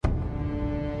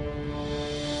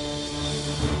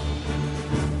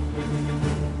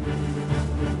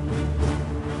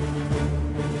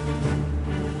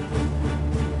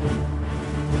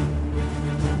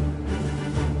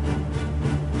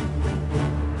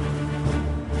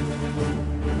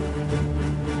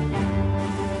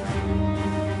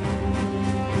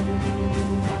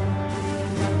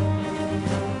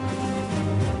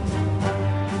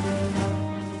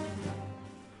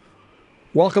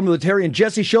Welcome to the Terry and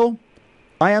Jesse Show.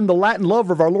 I am the Latin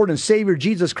lover of our Lord and Savior,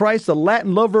 Jesus Christ, the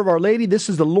Latin lover of Our Lady. This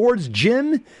is the Lord's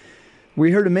Gym. We're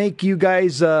here to make you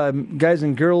guys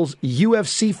and girls,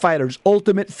 UFC fighters,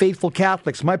 ultimate faithful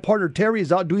Catholics. My partner Terry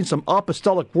is out doing some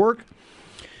apostolic work.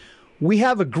 We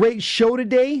have a great show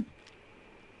today,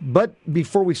 but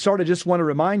before we start, I just want to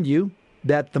remind you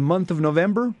that the month of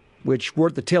November, which we're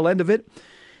at the tail end of it,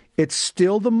 it's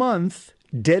still the month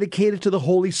dedicated to the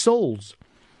holy souls.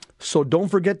 So don't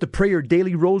forget to pray your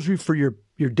daily rosary for your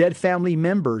dead family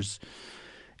members.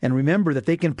 And remember that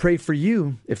they can pray for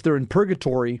you if they're in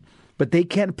purgatory, but they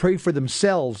can't pray for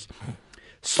themselves.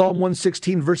 Psalm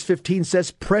 116 verse 15 says,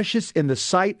 "Precious in the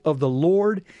sight of the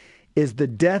Lord is the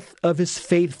death of his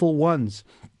faithful ones."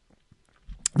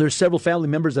 There's several family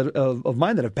members of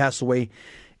mine that have passed away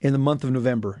in the month of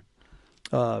November.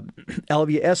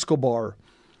 Alvia Escobar,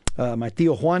 my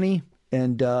Tío Juani,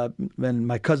 and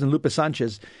my cousin Lupe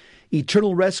Sanchez.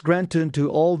 Eternal rest granted to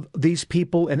all these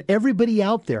people and everybody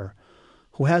out there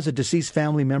who has a deceased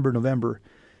family member in November.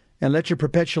 And let your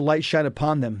perpetual light shine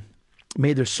upon them.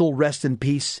 May their soul rest in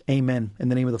peace. Amen. In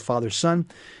the name of the Father, Son,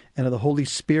 and of the Holy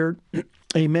Spirit.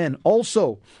 Amen.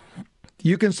 Also,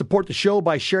 you can support the show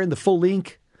by sharing the full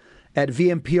link at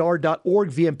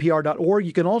vmpr.org, vmpr.org.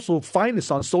 You can also find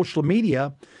us on social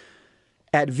media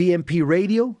at VMP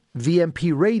Radio, at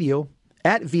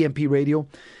VMP Radio.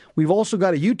 We've also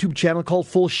got a YouTube channel called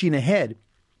Full Sheen Ahead.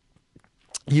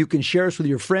 You can share us with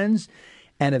your friends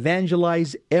and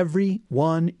evangelize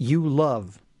everyone you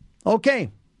love.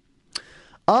 Okay,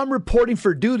 I'm reporting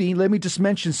for duty. Let me just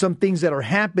mention some things that are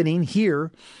happening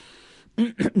here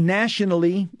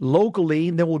nationally, locally,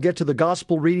 and then we'll get to the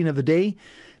gospel reading of the day.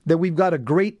 Then we've got a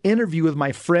great interview with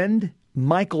my friend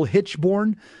Michael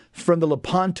Hitchborn from the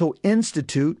Lepanto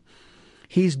Institute.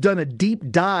 He's done a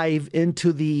deep dive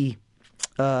into the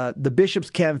bishop's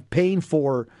campaign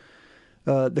for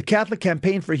the Catholic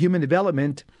Campaign for Human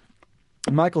Development.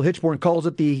 Michael Hitchborn calls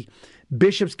it the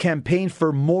bishop's campaign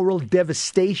for moral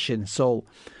devastation. So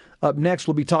up next,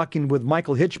 we'll be talking with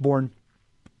Michael Hitchborn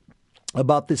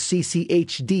about the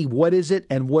CCHD. What is it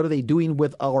and what are they doing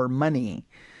with our money?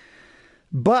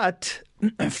 But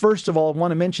first of all, I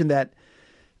want to mention that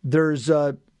there's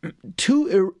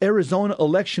two Arizona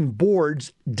election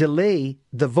boards delay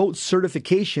the vote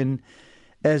certification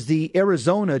as the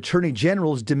Arizona Attorney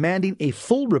General is demanding a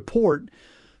full report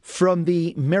from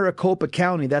the Maricopa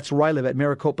County. That's where I live, at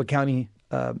Maricopa County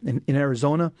in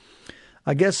Arizona.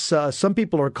 I guess some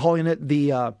people are calling it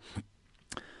the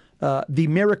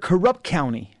Maricorrupt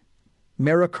County,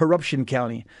 Maricorruption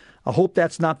County. I hope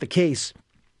that's not the case.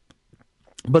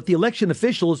 But the election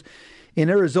officials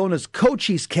in Arizona's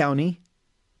Cochise County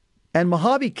and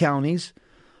Mojave counties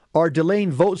are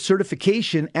delaying vote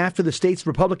certification after the state's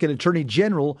Republican Attorney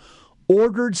General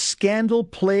ordered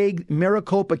scandal-plagued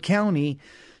Maricopa County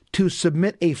to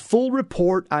submit a full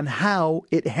report on how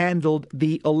it handled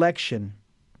the election.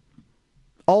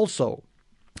 Also,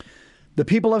 the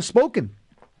people have spoken.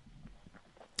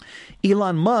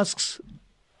 Elon Musk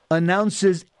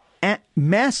announces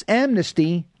mass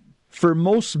amnesty for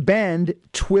most banned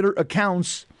Twitter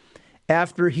accounts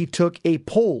after he took a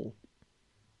poll.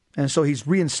 And so he's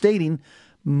reinstating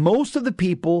most of the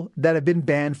people that have been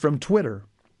banned from Twitter.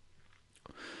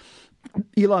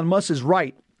 Elon Musk is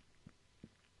right.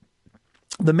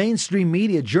 The mainstream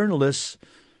media journalists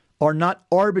are not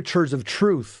arbiters of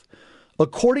truth.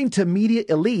 According to media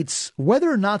elites, whether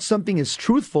or not something is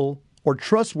truthful or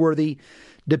trustworthy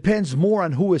depends more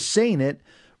on who is saying it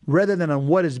rather than on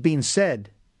what is being said.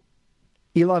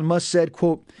 Elon Musk said,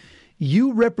 quote,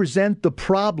 "You represent the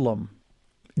problem,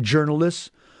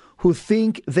 journalists who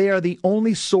think they are the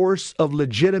only source of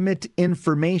legitimate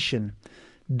information.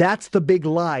 That's the big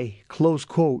lie," close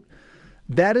quote.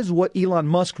 That is what Elon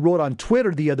Musk wrote on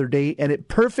Twitter the other day, and it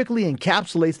perfectly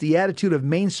encapsulates the attitude of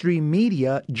mainstream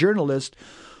media journalists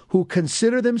who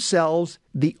consider themselves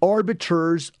the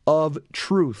arbiters of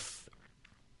truth.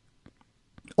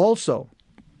 Also,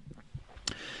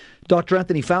 Dr.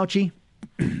 Anthony Fauci,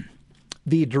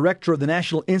 the director of the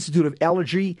National Institute of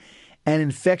Allergy and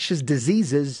Infectious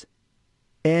Diseases,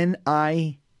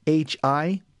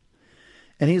 NIHI,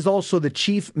 and he's also the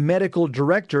chief medical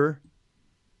director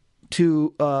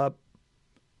to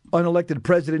unelected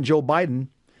President Joe Biden.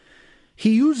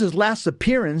 He used his last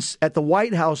appearance at the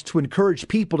White House to encourage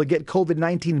people to get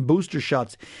COVID-19 booster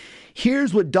shots.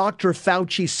 Here's what Dr.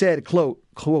 Fauci said,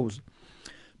 close.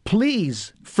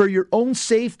 "Please, for your own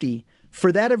safety,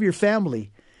 for that of your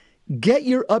family, get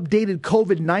your updated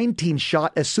COVID-19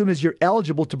 shot as soon as you're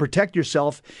eligible to protect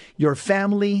yourself, your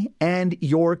family, and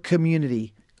your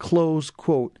community." Close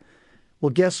quote.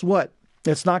 Well, guess what?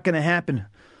 It's not going to happen.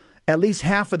 At least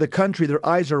half of the country, their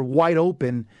eyes are wide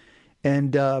open,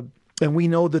 and we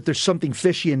know that there's something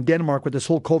fishy in Denmark with this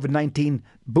whole COVID-19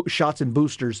 shots and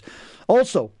boosters.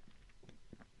 Also,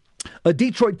 a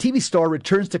Detroit TV star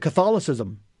returns to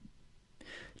Catholicism.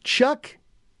 Chuck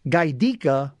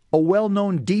Gaidika, a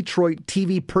well-known Detroit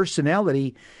TV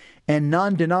personality and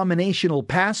non-denominational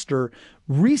pastor,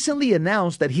 recently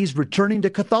announced that he's returning to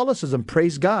Catholicism.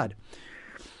 Praise God.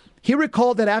 He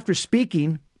recalled that after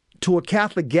speaking to a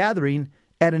Catholic gathering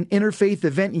at an interfaith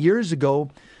event years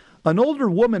ago, an older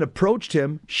woman approached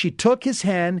him. She took his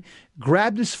hand,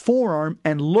 grabbed his forearm,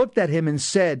 and looked at him and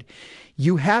said,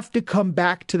 "You have to come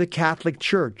back to the Catholic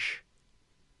Church."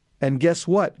 And guess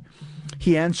what?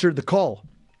 He answered the call.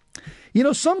 You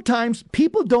know, sometimes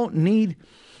people don't need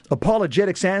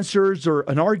apologetics answers or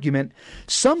an argument.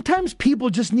 Sometimes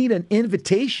people just need an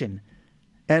invitation.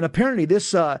 And apparently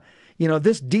this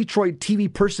Detroit TV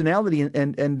personality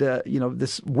and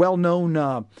this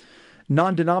well-known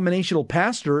non-denominational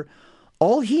pastor,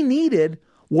 all he needed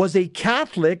was a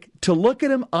Catholic to look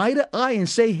at him eye to eye and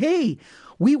say, "Hey,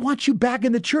 we want you back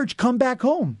in the church. Come back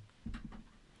home."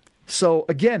 So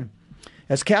again,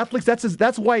 as Catholics,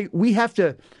 that's why we have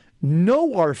to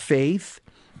know our faith.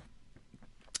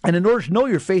 And in order to know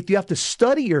your faith, you have to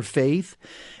study your faith,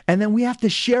 and then we have to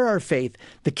share our faith.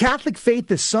 The Catholic faith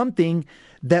is something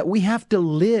that we have to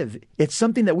live. It's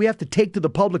something that we have to take to the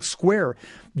public square.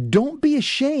 Don't be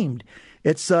ashamed.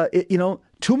 It's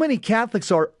too many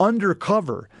Catholics are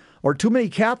undercover, or too many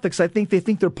Catholics, I think they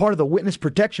think they're part of the witness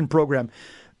protection program.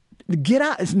 Get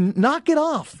out, knock it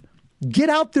off. Get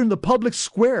out there in the public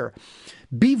square.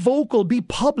 Be vocal, be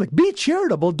public, be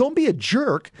charitable. Don't be a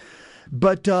jerk,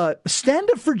 but stand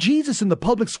up for Jesus in the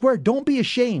public square. Don't be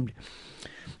ashamed.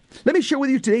 Let me share with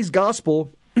you today's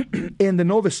gospel in the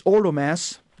Novus Ordo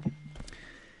Mass.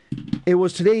 It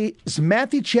was today's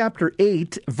Matthew chapter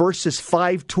 8, verses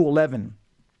 5 to 11.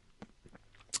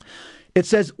 It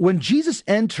says, "When Jesus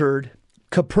entered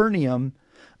Capernaum,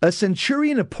 a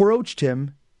centurion approached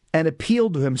him and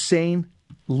appealed to him, saying,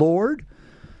 'Lord,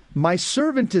 my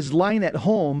servant is lying at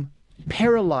home,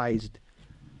 paralyzed,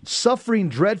 suffering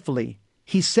dreadfully.'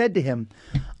 He said to him,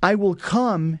 'I will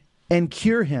come and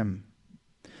cure him.'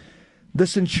 The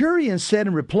centurion said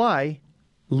in reply,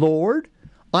 'Lord,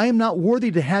 I am not worthy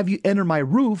to have you enter my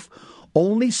roof.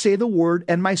 Only say the word,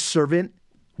 and my servant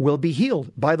will be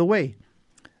healed.'" By the way,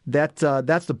 that's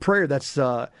the prayer that's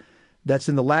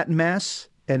in the Latin Mass,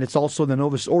 and it's also in the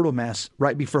Novus Ordo Mass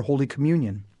right before Holy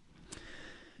Communion.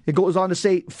 It goes on to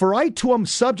say, "For I too am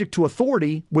subject to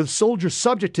authority, with soldiers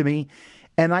subject to me.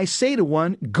 And I say to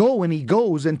one, 'Go,' and he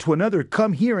goes, and to another,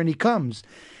 'Come here,' and he comes.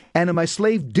 And to my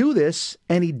slave, 'Do this,'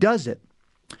 and he does it."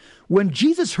 When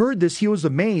Jesus heard this, he was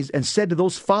amazed and said to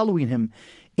those following him,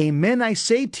 "Amen, I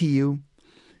say to you,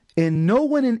 in no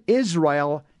one in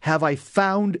Israel have I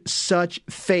found such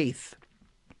faith."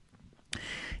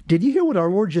 Did you hear what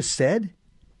our Lord just said?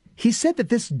 He said that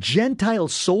this Gentile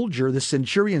soldier, the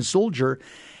centurion soldier,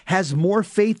 has more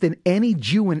faith than any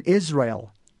Jew in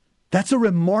Israel. That's a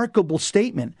remarkable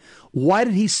statement. Why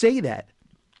did he say that?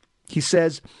 He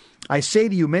says, "I say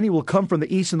to you, many will come from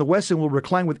the east and the west and will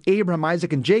recline with Abraham,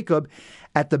 Isaac, and Jacob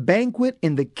at the banquet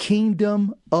in the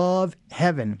kingdom of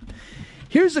heaven."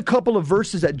 Here's a couple of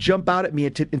verses that jump out at me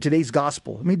in today's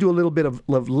gospel. Let me do a little bit of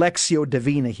Lectio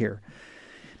Divina here.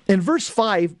 In verse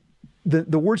 5,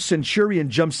 the word centurion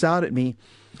jumps out at me.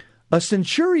 A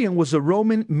centurion was a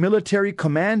Roman military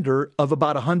commander of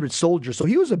about 100 soldiers. So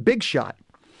he was a big shot.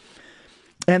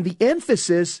 And the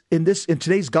emphasis in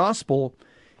today's gospel,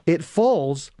 it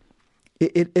falls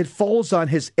on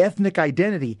his ethnic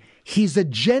identity. He's a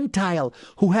Gentile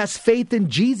who has faith in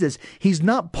Jesus. He's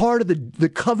not part of the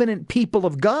covenant people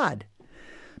of God.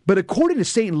 But according to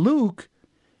St. Luke,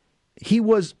 he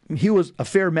was a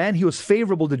fair man. He was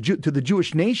favorable to the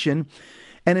Jewish nation.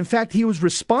 And in fact, he was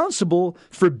responsible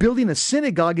for building a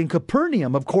synagogue in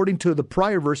Capernaum, according to the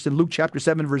prior verse in Luke chapter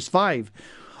 7, verse 5.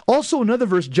 Also, another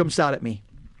verse jumps out at me.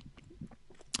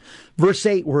 Verse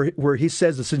 8, where he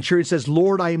says, the centurion says,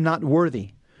 "Lord, I am not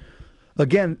worthy."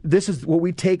 Again, this is what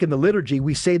we take in the liturgy.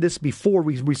 We say this before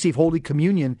we receive Holy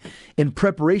Communion in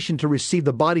preparation to receive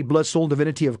the body, blood, soul, and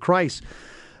divinity of Christ.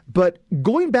 But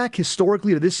going back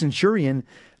historically to this centurion,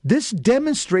 this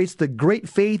demonstrates the great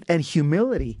faith and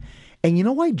humility. And you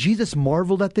know why Jesus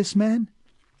marveled at this man?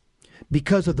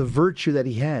 Because of the virtue that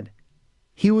he had.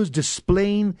 He was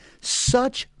displaying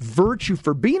such virtue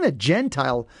for being a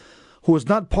Gentile who was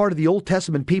not part of the Old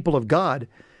Testament people of God.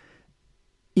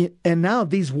 And now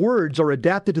these words are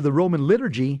adapted to the Roman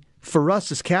liturgy for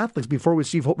us as Catholics before we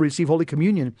receive Holy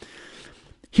Communion.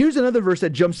 Here's another verse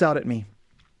that jumps out at me.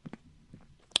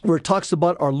 where it talks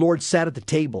about our Lord sat at the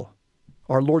table.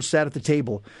 Our Lord sat at the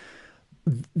table.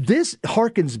 This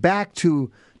harkens back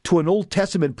to an Old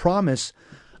Testament promise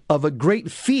of a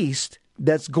great feast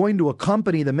that's going to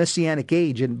accompany the Messianic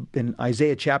age in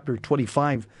Isaiah chapter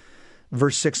 25,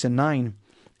 verse 6 and 9.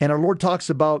 And our Lord talks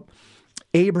about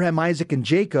Abraham, Isaac, and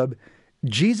Jacob.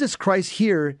 Jesus Christ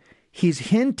here, he's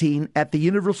hinting at the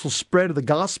universal spread of the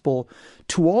gospel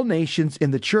to all nations in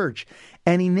the church.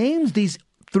 And he names these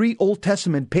three Old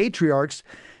Testament patriarchs.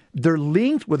 They're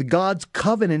linked with God's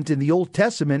covenant in the Old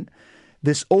Testament,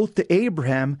 this oath to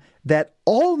Abraham that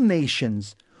all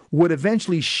nations would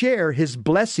eventually share his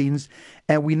blessings,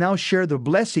 and we now share the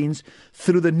blessings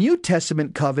through the New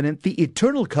Testament covenant, the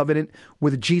eternal covenant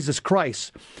with Jesus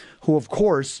Christ, who, of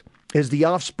course, is the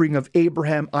offspring of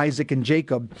Abraham, Isaac, and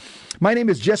Jacob. My name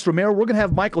is Jess Romero. We're going to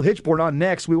have Michael Hichborn on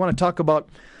next. We want to talk about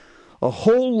a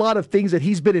whole lot of things that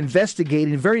he's been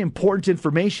investigating, very important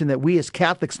information that we as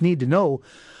Catholics need to know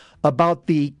about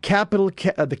the Catholic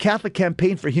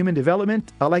Campaign for Human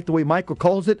Development. I like the way Michael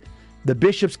calls it, the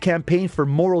Bishop's Campaign for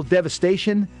Moral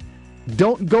Devastation.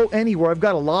 Don't go anywhere. I've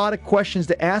got a lot of questions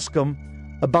to ask him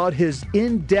about his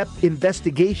in-depth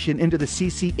investigation into the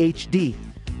CCHD.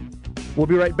 We'll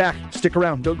be right back. Stick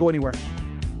around. Don't go anywhere.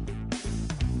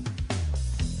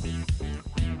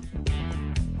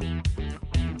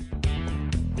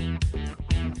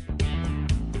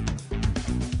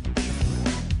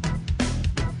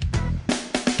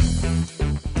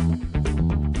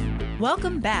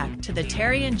 Welcome back to the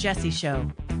Terry and Jesse Show.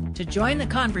 To join the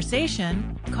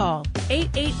conversation, call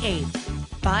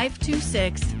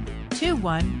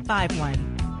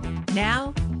 888-526-2151.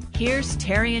 Now, here's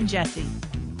Terry and Jesse.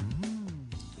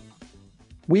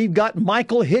 We've got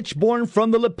Michael Hichborn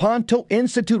from the Lepanto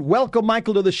Institute. Welcome,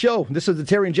 Michael, to the show. This is the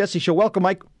Terry and Jesse Show. Welcome,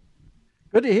 Mike.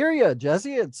 Good to hear you,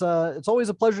 Jesse. It's always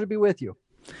a pleasure to be with you.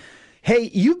 Hey,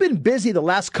 you've been busy the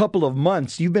last couple of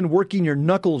months. You've been working your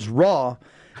knuckles raw.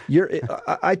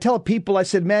 I tell people, I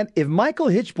said, man, if Michael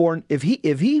Hichborn, if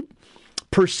he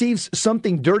perceives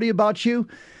something dirty about you,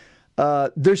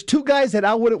 there's two guys that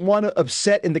I wouldn't want to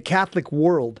upset in the Catholic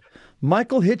world: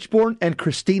 Michael Hichborn and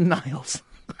Christine Niles.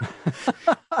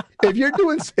 If you're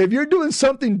doing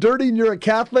something dirty and you're a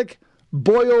Catholic,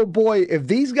 boy oh boy, if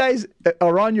these guys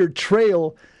are on your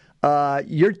trail,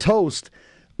 you're toast.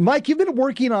 Mike, you've been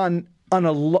working on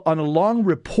a long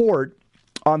report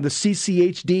on the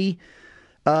CCHD.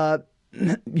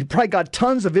 You probably got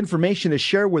tons of information to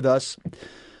share with us.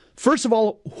 First of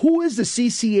all, who is the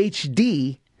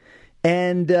CCHD?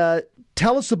 And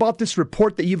tell us about this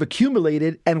report that you've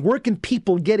accumulated, and where can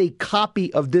people get a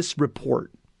copy of this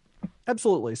report?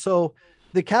 Absolutely. So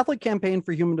the Catholic Campaign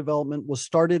for Human Development was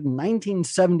started in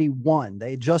 1971.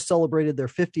 They just celebrated their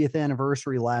 50th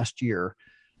anniversary last year.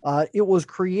 It was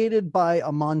created by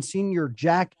a Monsignor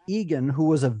Jack Egan, who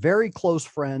was a very close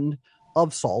friend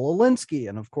of Saul Alinsky.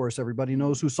 And of course, everybody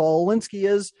knows who Saul Alinsky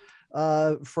is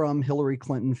from Hillary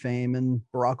Clinton fame and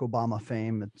Barack Obama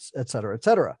fame, et cetera, et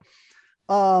cetera.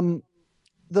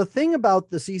 The thing about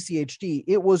the CCHD,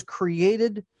 it was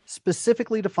created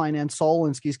specifically to finance Saul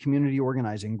Alinsky's community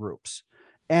organizing groups.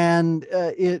 And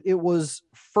it was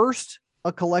first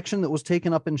a collection that was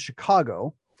taken up in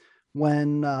Chicago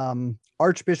when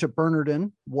Archbishop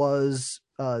Bernardin was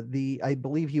I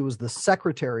believe he was the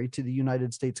secretary to the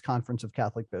United States Conference of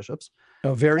Catholic Bishops.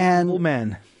 A very cool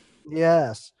man.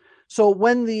 Yes. So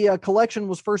when the collection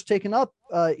was first taken up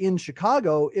in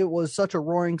Chicago, it was such a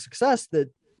roaring success that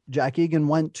Jack Egan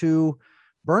went to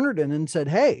Bernardin and said,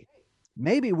 hey,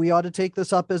 maybe we ought to take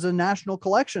this up as a national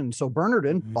collection. So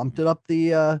Bernardin bumped it up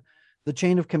the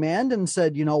chain of command and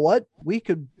said, you know what, we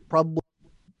could probably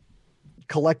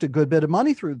collect a good bit of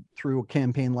money through a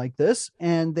campaign like this.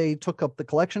 And they took up the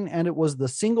collection, and it was the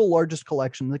single largest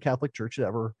collection the Catholic Church had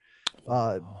ever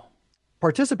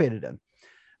participated in.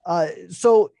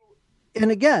 And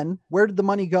again, where did the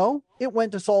money go? It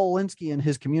went to Saul Alinsky and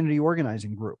his community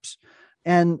organizing groups.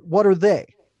 And what are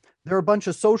they? They're a bunch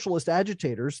of socialist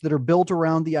agitators that are built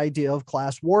around the idea of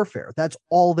class warfare. That's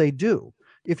all they do.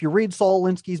 If you read Saul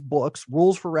Alinsky's books,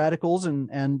 Rules for Radicals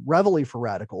and Reveille for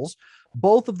Radicals,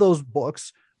 both of those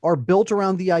books are built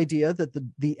around the idea that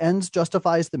the ends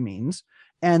justifies the means,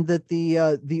 and that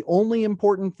the only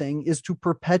important thing is to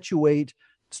perpetuate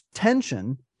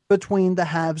tension between the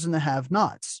haves and the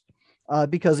have-nots.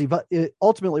 Because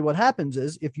ultimately what happens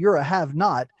is, if you're a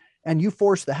have-not and you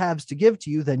force the haves to give to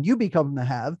you, then you become the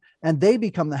have and they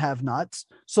become the have-nots.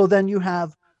 So then you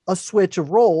have a switch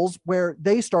of roles where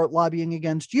they start lobbying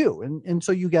against you. And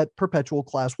so you get perpetual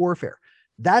class warfare.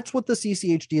 That's what the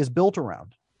CCHD is built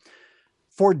around.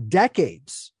 For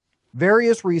decades,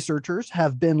 Various researchers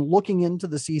have been looking into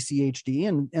the CCHD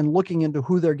and looking into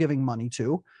who they're giving money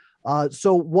to.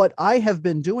 So what I have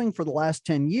been doing for the last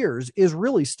 10 years is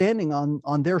really standing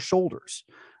on their shoulders.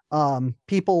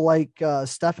 People like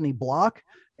Stephanie Block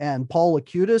and Paul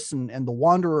Acutis and the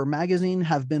Wanderer magazine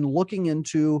have been looking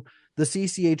into the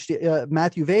CCHD,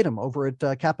 Matthew Vadum over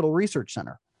at Capital Research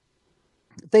Center.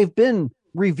 They've been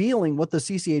revealing what the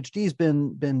CCHD has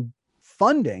been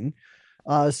funding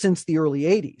since the early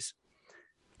 80s.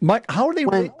 Mike, how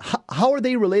are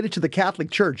they related to the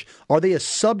Catholic Church? Are they a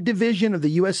subdivision of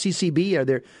the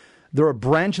USCCB? They're a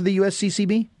branch of the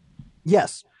USCCB?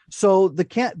 Yes. So the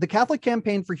Catholic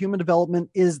Campaign for Human Development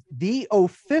is the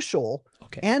official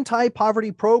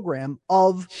anti-poverty program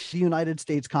of the United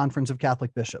States Conference of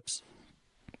Catholic Bishops.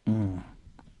 Mm.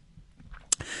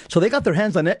 So they got their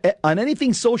hands on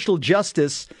anything social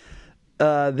justice.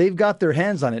 They've got their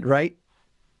hands on it, right?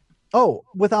 Oh,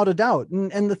 without a doubt.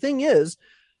 And the thing is,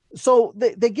 so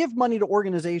they give money to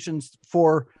organizations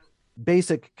for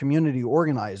basic community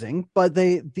organizing, but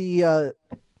the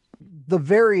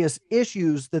various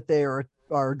issues that they are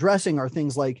addressing are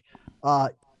things like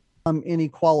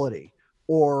inequality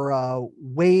or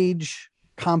wage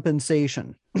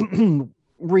compensation.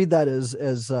 Read that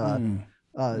as an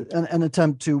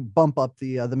attempt to bump up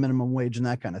the minimum wage and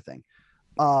that kind of thing.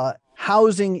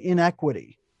 Housing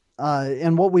inequity.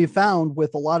 And what we found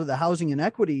with a lot of the housing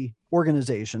inequity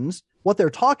organizations, what they're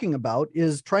talking about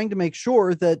is trying to make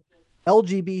sure that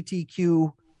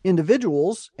LGBTQ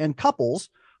individuals and couples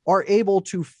are able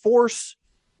to force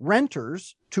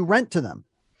renters to rent to them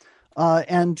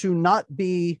and to not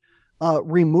be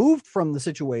removed from the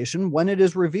situation when it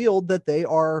is revealed that they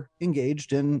are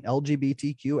engaged in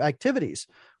LGBTQ activities,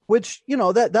 which,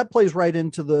 that plays right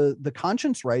into the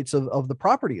conscience rights of the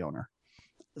property owner.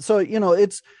 So,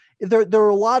 there are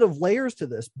a lot of layers to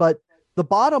this, but the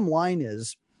bottom line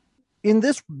is, in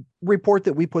this report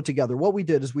that we put together, what we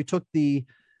did is we took the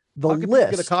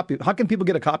list. How can people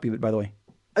get a copy of it, by the way?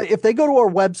 If they go to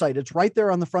our website, it's right there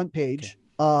on the front page,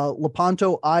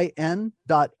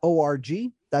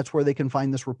 lepantoin.org. That's where they can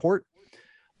find this report.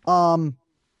 But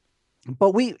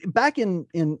back in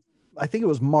I think it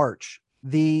was March,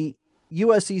 the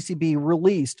USCCB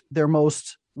released their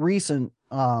most recent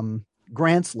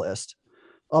grants list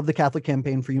of the Catholic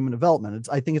Campaign for Human Development.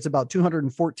 I think it's about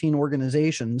 214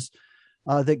 organizations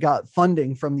that got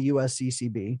funding from the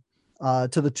USCCB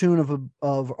to the tune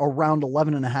of around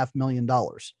 $11.5 million.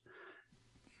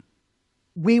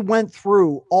 We went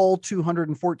through all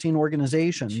 214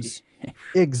 organizations,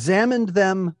 examined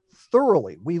them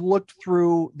thoroughly. We looked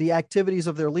through the activities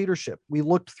of their leadership. We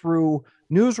looked through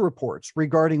news reports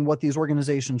regarding what these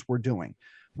organizations were doing.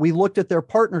 We looked at their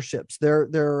partnerships, their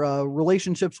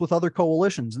relationships with other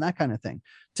coalitions and that kind of thing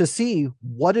to see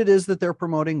what it is that they're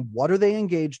promoting, what are they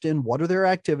engaged in, what are their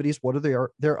activities, what are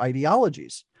their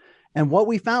ideologies. And what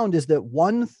we found is that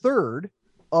 1/3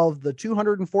 of the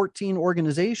 214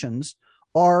 organizations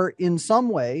are in some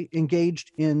way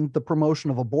engaged in the promotion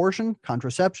of abortion,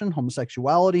 contraception,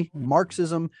 homosexuality,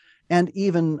 Marxism, and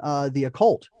even the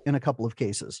occult in a couple of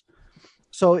cases.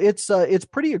 So it's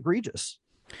pretty egregious.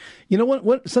 You know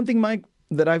what? Something, Mike,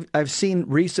 that I've seen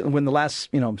recently, when the last,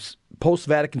 post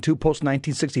Vatican II, post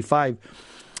 1965,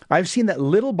 I've seen that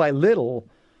little by little,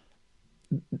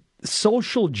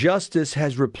 social justice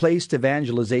has replaced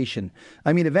evangelization.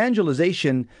 I mean,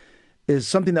 evangelization is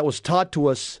something that was taught to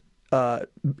us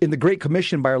in the Great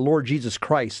Commission by our Lord Jesus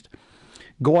Christ.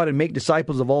 Go out and make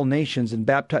disciples of all nations and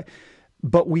baptize.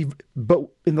 But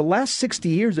in the last 60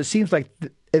 years, it seems like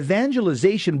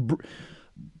evangelization,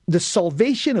 the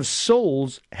salvation of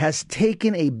souls, has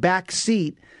taken a back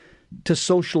seat to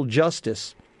social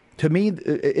justice. To me,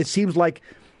 it seems like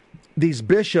these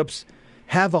bishops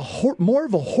have more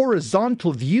of a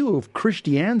horizontal view of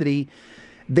Christianity.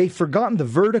 They've forgotten the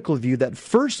vertical view that,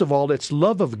 first of all, it's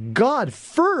love of God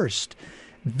first,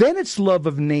 then it's love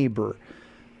of neighbor.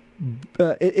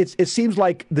 It seems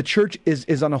like the church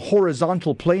is on a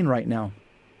horizontal plane right now.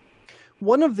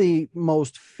 One of the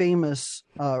most famous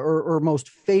or most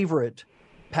favorite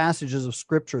passages of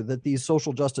scripture that these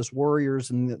social justice warriors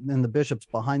and the bishops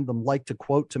behind them like to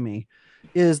quote to me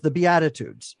is the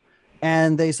Beatitudes.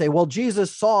 And they say, well,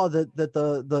 Jesus saw that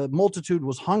the multitude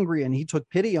was hungry and he took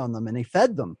pity on them and he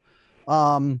fed them.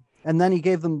 And then he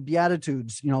gave them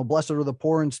Beatitudes, blessed are the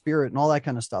poor in spirit and all that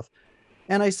kind of stuff.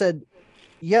 And I said,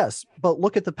 yes, but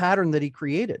look at the pattern that he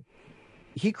created.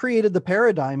 He created the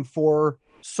paradigm for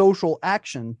social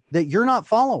action that you're not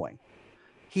following.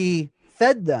 He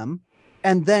fed them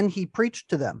and then he preached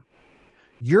to them.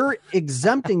 You're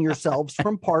exempting yourselves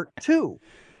from part 2.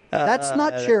 That's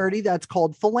not charity. That's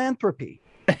called philanthropy.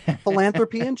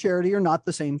 Philanthropy and charity are not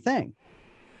the same thing.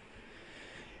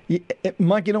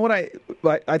 Mike, you know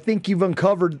what? I think you've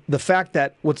uncovered the fact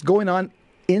that what's going on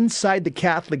inside the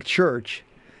Catholic Church,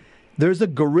 there's a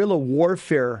guerrilla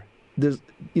warfare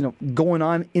going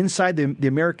on inside the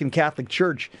American Catholic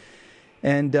Church.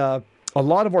 And a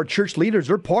lot of our church leaders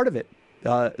are part of it.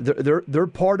 They're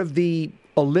part of the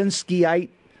Alinskyite,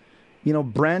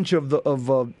 branch of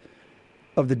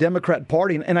the Democrat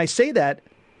Party. And I say that,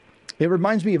 it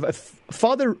reminds me of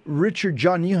Father Richard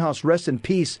John Newhouse, rest in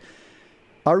peace.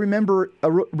 I remember I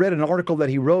read an article that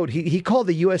he wrote. He called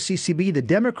the USCCB the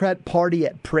Democrat Party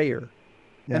at prayer.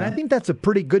 Yeah. And I think that's a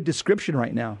pretty good description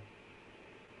right now.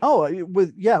 Oh,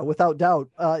 without doubt.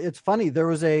 It's funny. There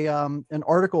was an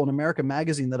article in American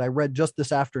Magazine that I read just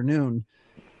this afternoon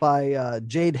by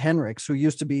Jade Henricks, who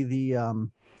used to be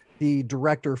the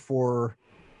director for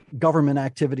government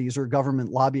activities or government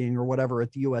lobbying or whatever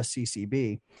at the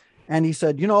USCCB. And he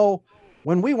said,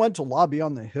 when we went to lobby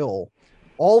on the Hill,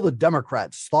 all the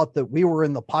Democrats thought that we were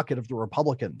in the pocket of the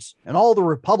Republicans, and all the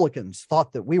Republicans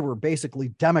thought that we were basically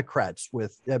Democrats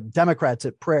with Democrats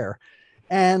at prayer.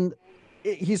 And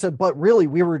he said, but really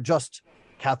we were just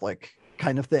Catholic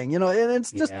kind of thing, and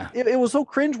it's just, it was so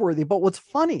cringeworthy. But what's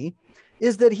funny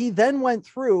is that he then went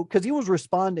through, because he was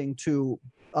responding to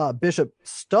Bishop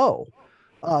Stowe.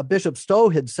 Bishop Stowe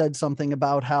had said something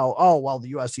about how,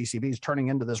 the USCCB is turning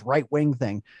into this right-wing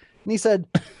thing. And he said,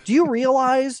 do you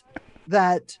realize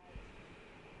that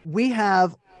we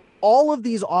have all of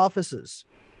these offices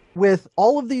with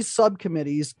all of these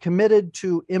subcommittees committed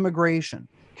to immigration,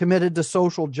 committed to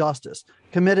social justice,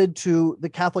 committed to the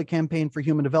Catholic Campaign for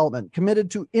Human Development, committed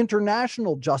to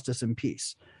international justice and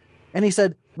peace? And he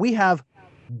said, we have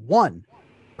one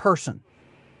person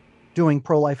doing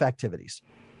pro-life activities.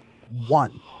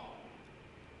 One.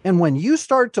 And when you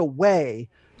start to weigh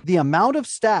the amount of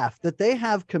staff that they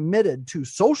have committed to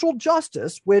social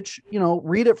justice, which,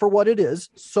 read it for what it is,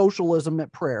 socialism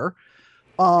at prayer.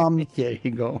 There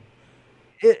you go.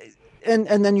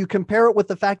 And then you compare it with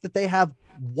the fact that they have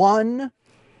one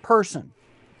person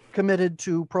committed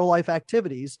to pro-life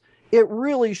activities. It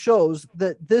really shows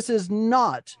that this is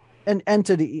not an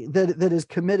entity that is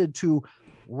committed to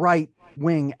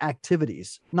right-wing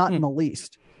activities, not in the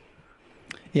least.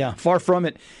 Yeah, far from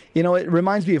it. It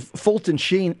reminds me of Fulton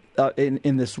Sheen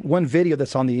in this one video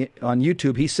that's on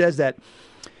YouTube. He says that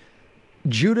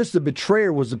Judas the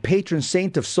betrayer was the patron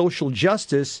saint of social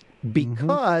justice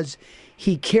because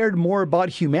he cared more about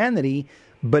humanity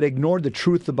but ignored the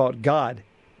truth about God.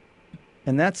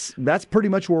 And that's pretty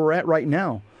much where we're at right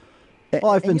now.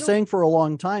 Well, I've been saying for a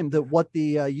long time that what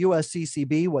the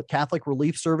USCCB, what Catholic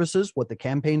Relief Services, what the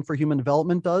Campaign for Human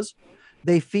Development does,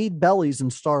 they feed bellies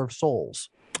and starve souls.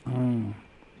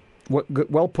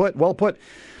 Well put.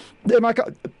 Michael,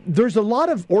 there's a lot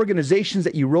of organizations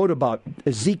that you wrote about.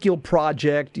 Ezekiel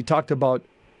Project, you talked about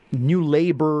New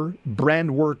Labor,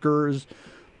 Brand Workers,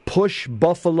 Push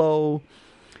Buffalo,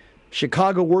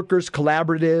 Chicago Workers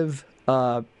Collaborative.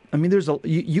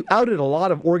 You outed a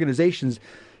lot of organizations.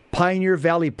 Pioneer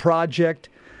Valley Project.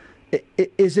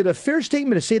 Is it a fair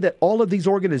statement to say that all of these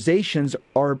organizations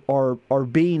are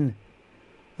being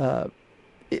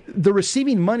they're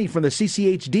receiving money from the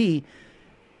CCHD,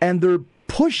 and they're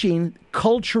pushing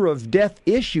culture of death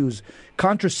issues,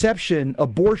 contraception,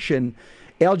 abortion,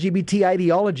 LGBT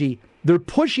ideology? They're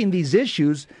pushing these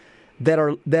issues that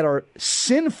are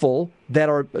sinful, that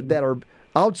are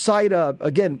outside.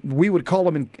 Again, we would call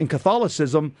them in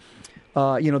Catholicism,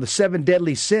 the 7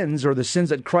 deadly sins, or the sins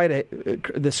that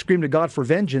that scream to God for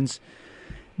vengeance.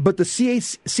 But the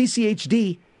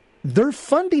CCHD, they're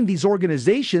funding these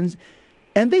organizations,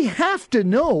 and they have to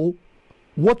know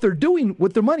what they're doing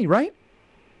with their money, right?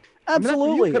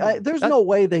 Absolutely. There's no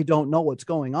way they don't know what's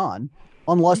going on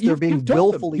unless they're being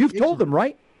willfully. You've told them,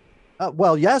 right?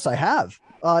 Well, yes, I have.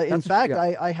 In fact,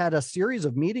 I had a series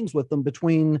of meetings with them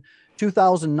between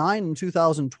 2009 and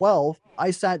 2012.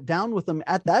 I sat down with them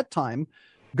at that time,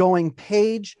 going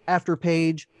page after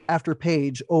page after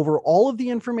page over all of the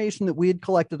information that we had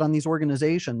collected on these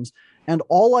organizations. And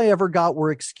all I ever got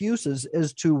were excuses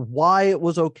as to why it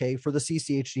was okay for the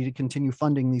CCHD to continue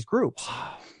funding these groups.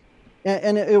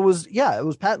 And it was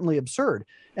patently absurd.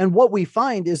 And what we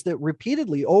find is that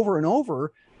repeatedly, over and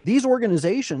over, these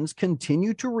organizations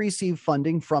continue to receive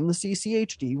funding from the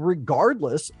CCHD,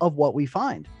 regardless of what we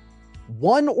find.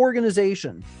 One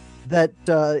organization that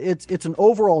it's an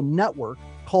overall network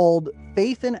called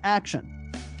Faith in Action.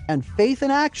 And Faith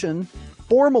in Action,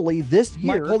 formally this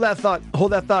year... Mike, hold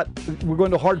that thought. We're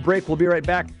going to a hard break. We'll be right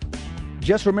back.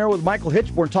 Jess Romero with Michael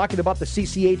Hitchborn talking about the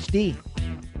CCHD.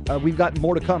 We've got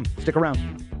more to come. Stick around.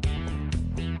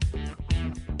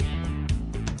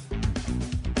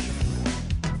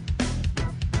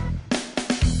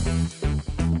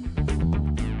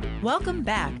 Welcome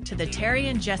back to the Terry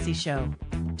and Jesse Show.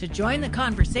 To join the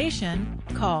conversation,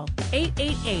 call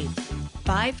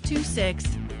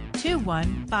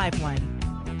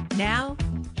 888-526-2151. Now,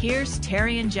 here's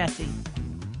Terry and Jesse.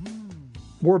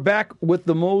 We're back with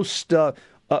the most.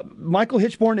 Michael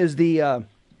Hitchborn is the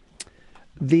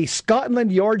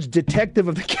Scotland Yard's detective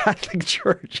of the Catholic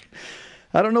Church.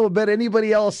 I don't know about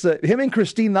anybody else. Him and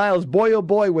Christine Niles, boy oh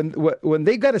boy, when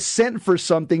they got a scent for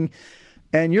something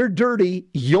and you're dirty,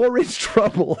 you're in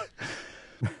trouble.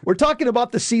 We're talking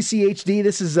about the CCHD.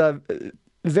 This is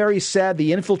very sad,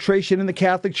 the infiltration in the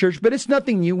Catholic Church, but it's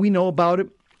nothing new. We know about it,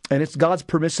 and it's God's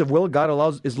permissive will. God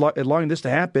is allowing this to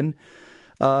happen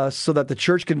so that the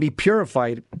church can be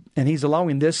purified, and he's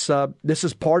allowing this. This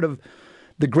is part of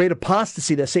the great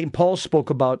apostasy that St. Paul spoke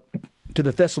about to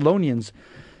the Thessalonians.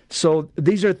 So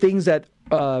these are things that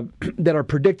that are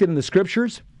predicted in the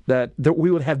Scriptures, that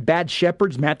we would have bad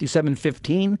shepherds, Matthew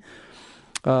 7:15.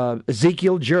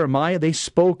 Ezekiel, Jeremiah, they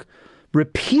spoke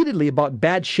repeatedly about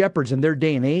bad shepherds in their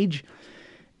day and age.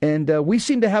 And we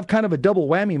seem to have kind of a double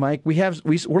whammy, Mike.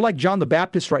 We're like John the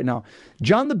Baptist right now.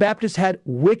 John the Baptist had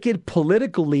wicked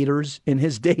political leaders in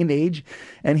his day and age,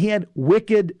 and he had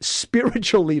wicked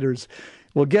spiritual leaders.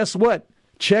 Well, guess what?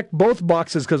 Check both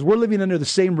boxes, because we're living under the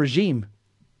same regime.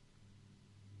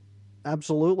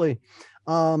 Absolutely.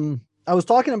 I was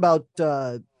talking about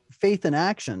Faith in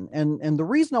Action, and the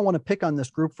reason I want to pick on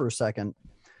this group for a second,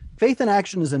 Faith in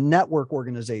Action is a network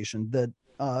organization that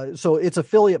so its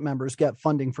affiliate members get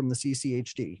funding from the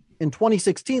CCHD. In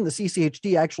 2016, the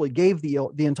CCHD actually gave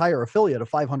the entire affiliate a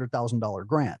 $500,000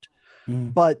 grant.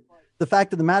 But the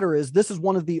fact of the matter is, this is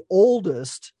one of the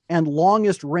oldest and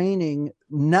longest reigning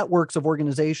networks of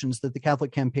organizations that the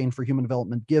Catholic Campaign for Human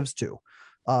Development gives to.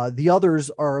 The others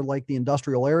are like the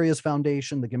Industrial Areas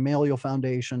Foundation, the Gamaliel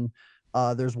Foundation.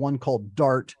 There's one called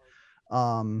DART.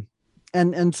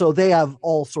 And so they have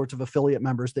all sorts of affiliate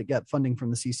members that get funding from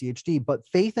the CCHD. But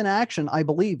Faith in Action, I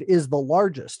believe, is the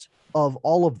largest of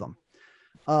all of them.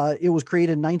 It was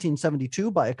created in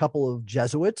 1972 by a couple of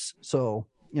Jesuits. So,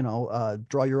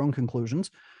 draw your own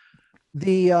conclusions.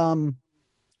 The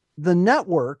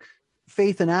network,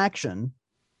 Faith in Action,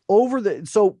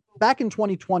 so back in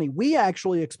 2020, we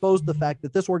actually exposed the fact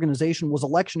that this organization was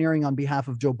electioneering on behalf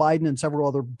of Joe Biden and several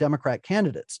other Democrat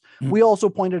candidates. We also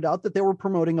pointed out that they were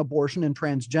promoting abortion and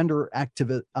transgender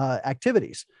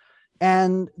activities.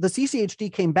 And the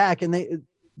CCHD came back and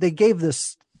they gave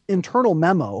this internal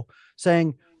memo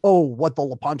saying, oh, what the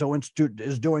Lepanto Institute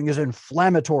is doing is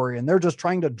inflammatory, and they're just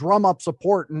trying to drum up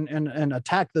support and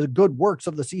attack the good works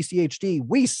of the CCHD.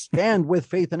 We stand with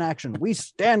Faith in Action. We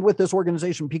stand with this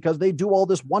organization because they do all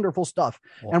this wonderful stuff,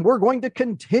 and we're going to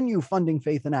continue funding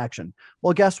Faith in Action.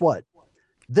 Well, guess what?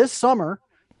 This summer,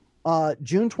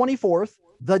 June 24th,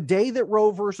 the day that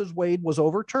Roe versus Wade was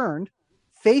overturned,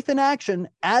 Faith in Action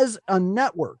as a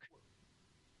network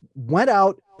went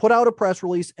out, put out a press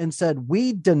release and said,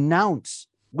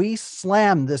 we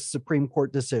slam this Supreme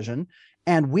Court decision,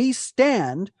 and we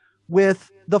stand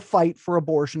with the fight for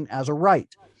abortion as a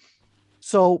right.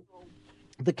 So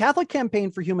the Catholic Campaign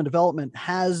for Human Development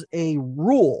has a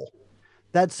rule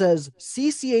that says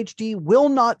CCHD will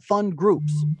not fund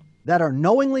groups that are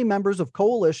knowingly members of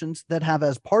coalitions that have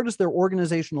as part of their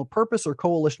organizational purpose or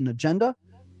coalition agenda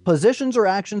positions or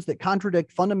actions that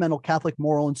contradict fundamental Catholic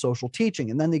moral and social teaching.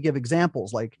 And then they give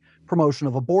examples like promotion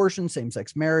of abortion,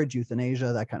 same-sex marriage,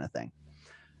 euthanasia, that kind of thing.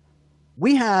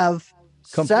 We have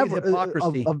several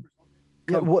hypocrisy.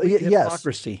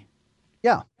 Hypocrisy.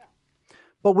 Yeah.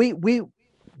 But we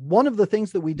one of the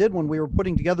things that we did when we were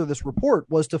putting together this report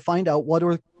was to find out what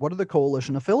are the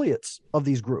coalition affiliates of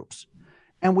these groups.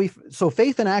 And so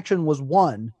Faith in Action was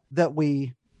one that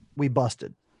we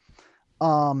busted.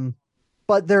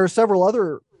 But there are several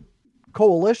other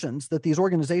coalitions that these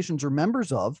organizations are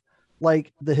members of,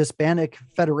 like the Hispanic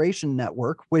Federation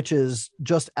Network, which is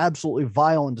just absolutely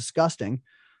vile and disgusting.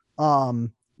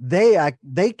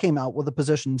 They came out with a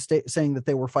position saying that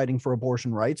they were fighting for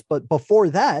abortion rights. But before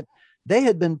that, they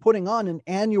had been putting on an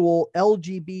annual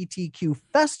LGBTQ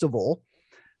festival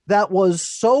that was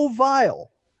so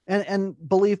vile. And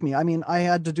believe me, I mean, I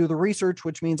had to do the research,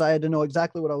 which means I had to know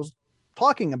exactly what I was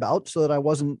talking about so that I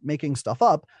wasn't making stuff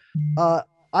up.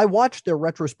 I watched their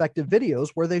retrospective videos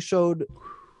where they showed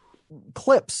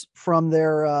clips from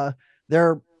their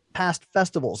past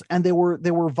festivals, and they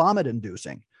were vomit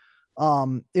inducing.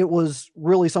 It was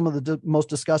really some of the most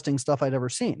disgusting stuff I'd ever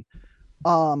seen.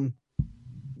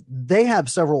 They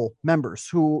have several members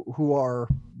who are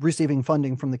receiving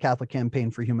funding from the Catholic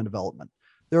Campaign for Human Development.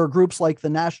 There are groups like the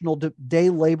National Day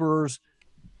Laborers,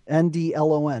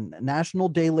 NDLON, National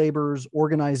Day Laborers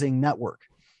Organizing Network.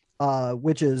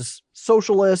 which is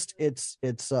socialist. It's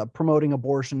promoting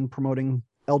abortion, promoting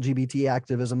LGBT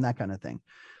activism, that kind of thing.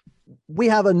 We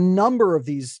have a number of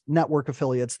these network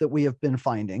affiliates that we have been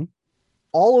finding,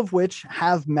 all of which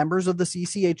have members of the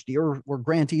CCHD or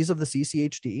grantees of the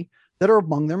CCHD that are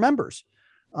among their members.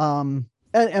 And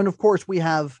of course, we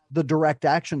have the direct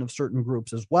action of certain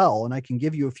groups as well. And I can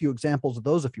give you a few examples of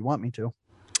those if you want me to.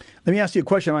 Let me ask you a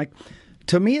question, Mike.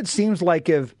 To me, it seems like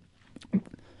if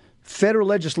federal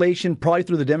legislation, probably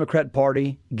through the Democrat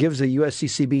Party, gives the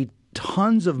USCCB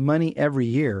tons of money every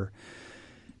year,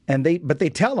 but they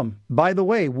tell them, by the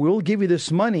way, we'll give you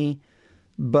this money,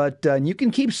 but you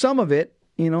can keep some of it,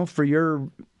 for your,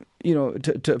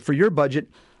 for your budget.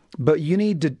 But you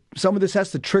need to, some of this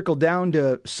has to trickle down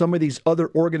to some of these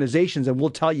other organizations, and we'll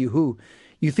tell you who.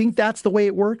 You think that's the way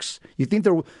it works? You think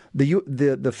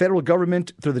the federal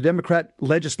government, through the Democrat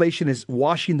legislation, is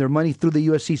washing their money through the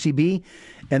USCCB,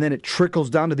 and then it trickles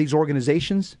down to these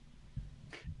organizations?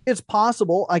 It's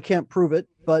possible. I can't prove it,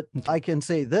 but I can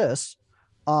say this.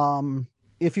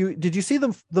 Did you see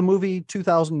the movie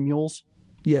 2000 Mules?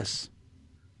 Yes.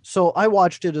 So I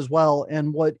watched it as well,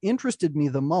 and what interested me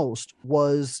the most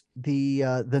was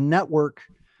the network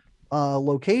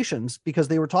locations, because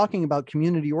they were talking about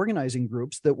community organizing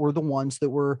groups that were the ones that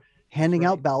were handing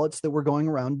out ballots, that were going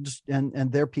around,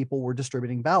 and their people were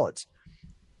distributing ballots.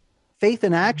 Faith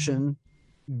in Action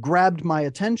grabbed my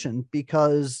attention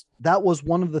because that was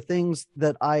one of the things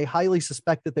that I highly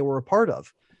suspect that they were a part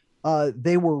of.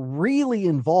 They were really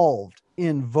involved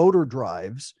in voter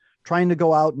drives, trying to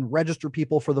go out and register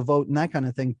people for the vote and that kind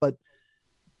of thing. But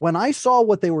when I saw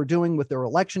what they were doing with their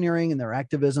electioneering and their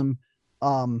activism,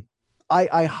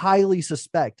 I highly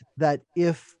suspect that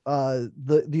if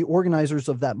the organizers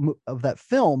of that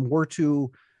film were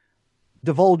to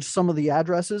divulge some of the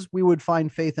addresses, we would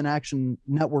find Faith in Action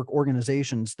network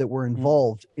organizations that were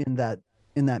involved in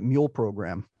that mule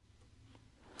program.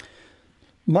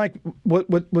 Mike, what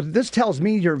this tells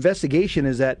me, your investigation,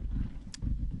 is that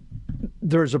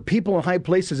there's people in high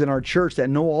places in our church that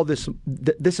know all this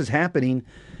is happening,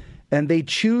 and they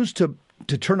choose to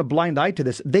turn a blind eye to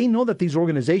this. They know that these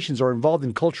organizations are involved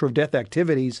in culture of death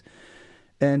activities.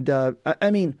 And I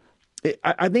think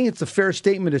it's a fair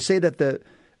statement to say that the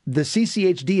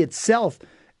CCHD itself,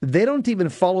 they don't even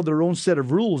follow their own set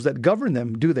of rules that govern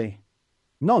them, do they?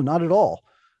 No, not at all.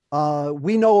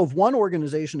 We know of one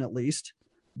organization, at least,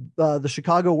 the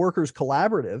Chicago Workers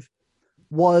Collaborative,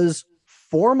 was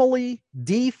formally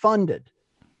defunded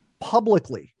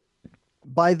publicly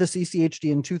by the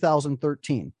CCHD in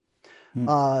 2013.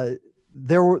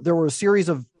 There were a series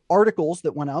of articles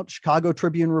that went out. Chicago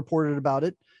Tribune reported about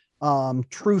it.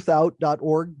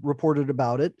 Truthout.org reported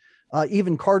about it.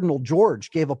 Even Cardinal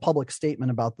George gave a public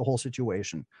statement about the whole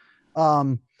situation.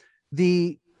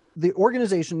 The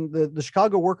organization, the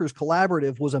Chicago Workers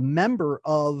Collaborative, was a member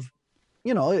of,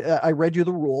 I read you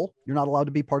the rule. You're not allowed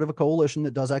to be part of a coalition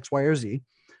that does X, Y, or Z.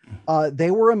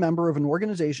 They were a member of an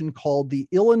organization called the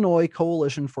Illinois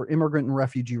Coalition for Immigrant and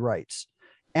Refugee Rights.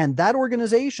 And that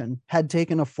organization had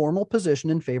taken a formal position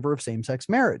in favor of same-sex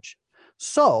marriage.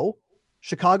 So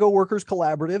Chicago Workers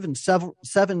Collaborative and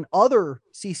seven other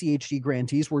CCHD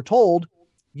grantees were told,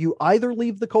 you either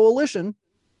leave the coalition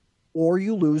or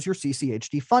you lose your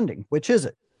CCHD funding. Which is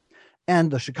it?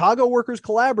 And the Chicago Workers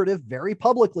Collaborative very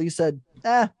publicly said,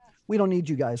 we don't need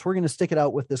you guys. We're going to stick it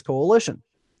out with this coalition.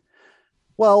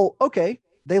 Well, okay,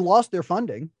 they lost their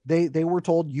funding. They were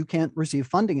told you can't receive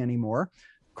funding anymore.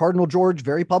 Cardinal George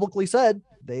very publicly said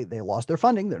they lost their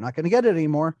funding. They're not going to get it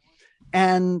anymore.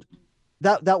 And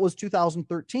that was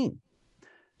 2013.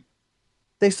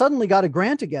 They suddenly got a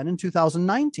grant again in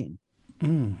 2019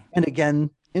 and again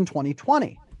in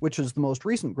 2020, which is the most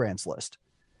recent grants list.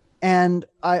 And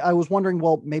I was wondering,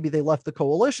 well, maybe they left the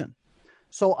coalition.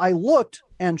 So I looked,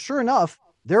 and sure enough,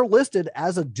 they're listed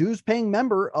as a dues-paying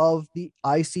member of the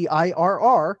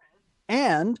ICIRR.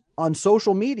 And on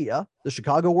social media, the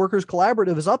Chicago Workers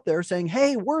Collaborative is up there saying,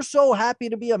 hey, we're so happy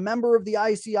to be a member of the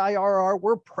ICIRR.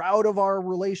 We're proud of our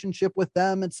relationship with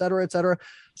them, et cetera, et cetera.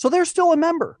 So they're still a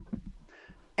member.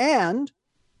 And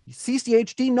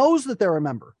CCHD knows that they're a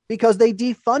member because they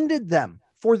defunded them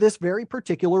for this very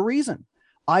particular reason.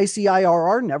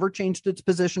 ICIRR never changed its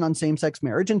position on same-sex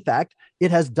marriage. In fact,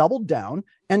 it has doubled down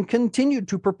and continued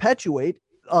to perpetuate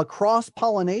a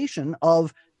cross-pollination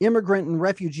of immigrant and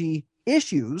refugee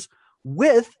issues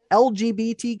with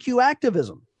LGBTQ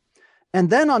activism. And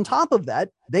then on top of that,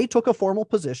 they took a formal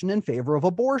position in favor of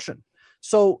abortion.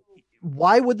 So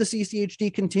why would the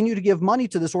CCHD continue to give money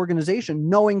to this organization,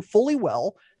 knowing fully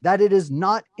well that it is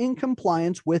not in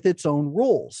compliance with its own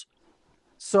rules?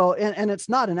 So, and it's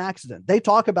not an accident. They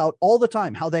talk about all the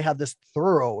time how they have this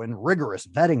thorough and rigorous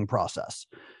vetting process.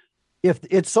 If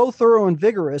it's so thorough and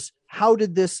vigorous, how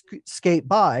did this skate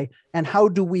by? And how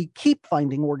do we keep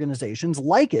finding organizations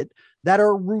like it that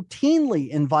are routinely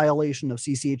in violation of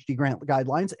CCHD grant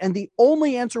guidelines? And the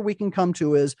only answer we can come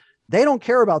to is they don't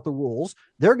care about the rules.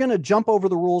 They're going to jump over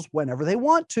the rules whenever they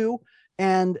want to.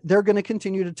 And they're going to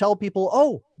continue to tell people,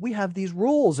 oh, we have these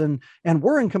rules and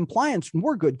we're in compliance and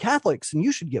we're good Catholics and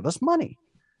you should give us money.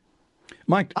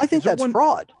 Mike, I think that's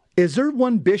fraud. Is there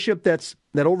one bishop that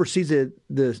oversees the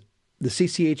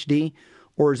CCHD,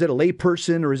 or is it a lay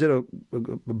person, or is it a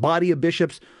body of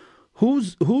bishops?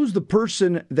 Who's the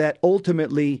person that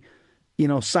ultimately,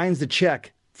 signs the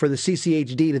check for the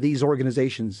CCHD to these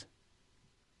organizations?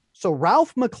 So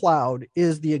Ralph McLeod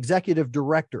is the executive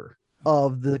director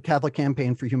of the Catholic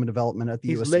Campaign for Human Development at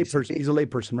the USCCB. He's a lay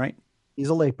person, right? He's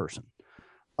a lay person.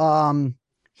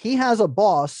 He has a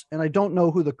boss, and I don't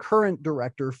know who the current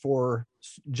director for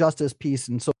justice, peace,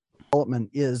 and social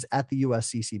development is at the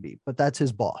USCCB, but that's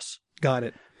his boss. Got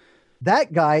it.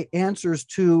 That guy answers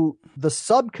to the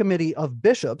subcommittee of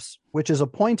bishops, which is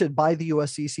appointed by the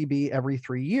USCCB every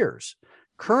 3 years.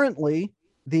 Currently,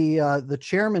 the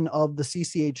chairman of the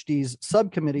CCHD's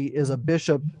subcommittee is a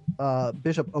Bishop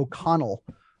O'Connell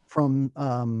from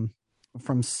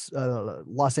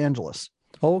Los Angeles.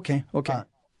 Oh, okay.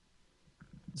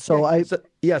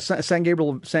 San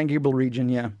Gabriel region,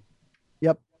 yeah.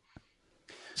 Yep.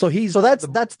 So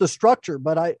that's the structure.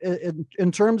 But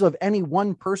in terms of any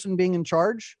one person being in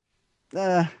charge,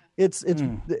 it's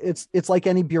like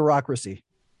any bureaucracy.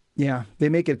 Yeah, they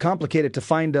make it complicated to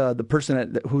find the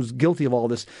person who's guilty of all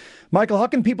this. Michael, how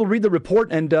can people read the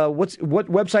report, and what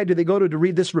website do they go to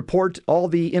read this report, all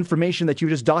the information that you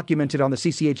just documented on the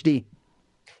CCHD?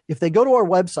 If they go to our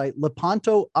website,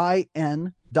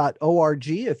 lepantoin.org,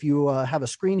 if you have a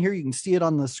screen here, you can see it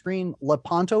on the screen,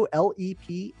 Lepanto,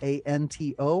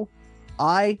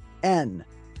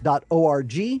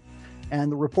 LEPANTOIN.org. And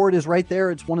the report is right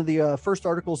there. It's one of the first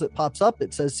articles that pops up.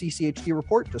 It says CCHD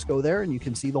report. Just go there and you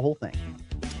can see the whole thing.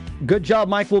 Good job,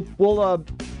 Mike. We'll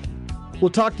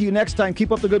talk to you next time.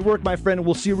 Keep up the good work, my friend, and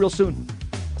we'll see you real soon.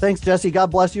 Thanks, Jesse.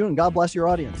 God bless you, and God bless your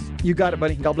audience. You got it,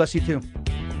 buddy. God bless you, too.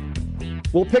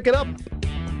 We'll pick it up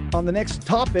on the next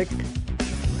topic,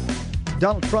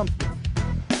 Donald Trump.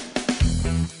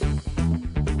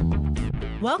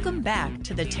 Welcome back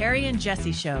to the Terry and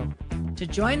Jesse Show. To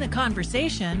join the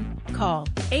conversation, call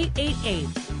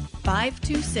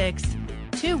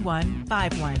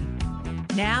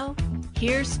 888-526-2151. Now,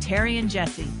 here's Terry and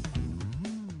Jesse.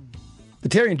 The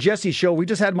Terry and Jesse Show. We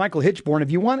just had Michael Hitchborn.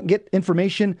 If you want to get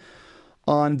information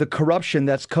on the corruption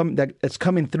that's coming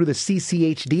through the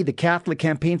CCHD, the Catholic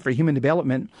Campaign for Human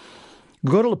Development,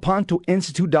 go to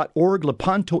lepantoinstitute.org,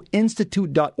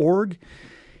 lepantoinstitute.org.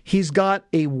 He's got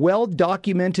a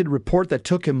well-documented report that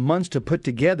took him months to put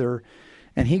together,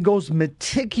 and he goes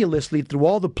meticulously through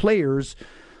all the players,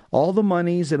 all the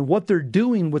monies, and what they're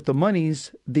doing with the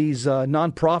monies, these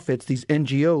nonprofits, these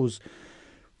NGOs.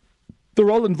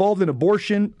 They're all involved in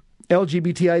abortion,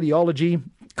 LGBT ideology,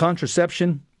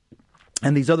 contraception,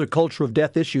 and these other culture of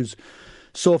death issues.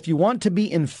 So if you want to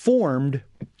be informed,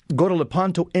 go to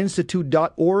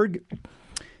lepantoinstitute.org.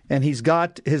 And he's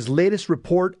got his latest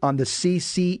report on the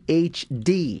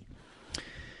CCHD.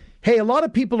 Hey, a lot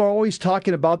of people are always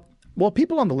talking about,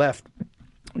 people on the left,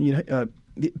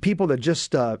 people that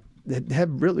just have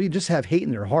hate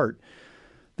in their heart.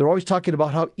 They're always talking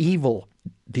about how evil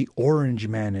the orange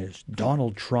man is,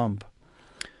 Donald Trump.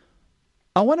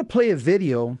 I want to play a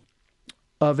video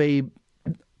of a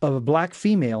black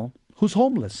female who's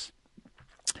homeless.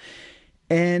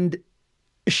 And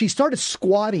she started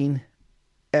squatting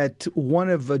at one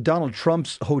of Donald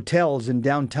Trump's hotels in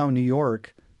downtown New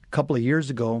York a couple of years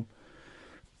ago.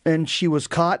 And she was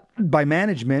caught by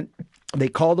management. They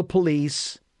called the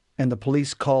police, and the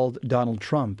police called Donald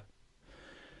Trump.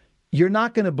 You're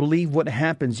not going to believe what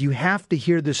happens. You have to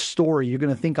hear this story. You're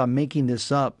going to think I'm making this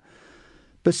up.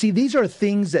 But see, these are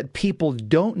things that people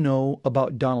don't know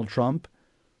about Donald Trump.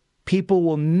 People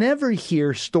will never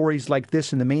hear stories like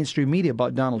this in the mainstream media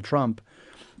about Donald Trump.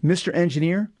 Mr.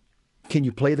 Engineer, can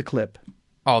you play the clip?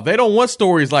 Oh, they don't want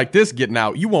stories like this getting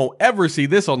out. You won't ever see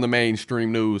this on the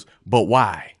mainstream news. But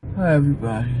why? Hi,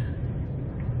 everybody.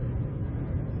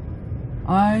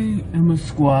 I am a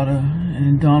squatter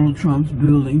in Donald Trump's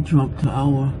building, Trump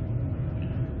Tower,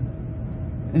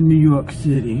 in New York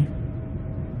City.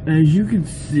 As you can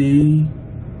see,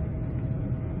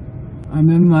 I'm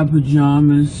in my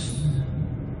pajamas.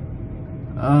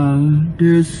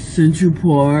 There's Central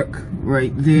Park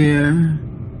right there.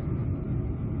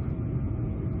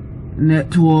 And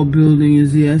that tall building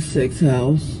is the Essex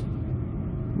House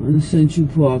on Central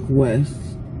Park West,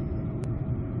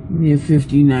 near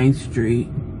 59th Street.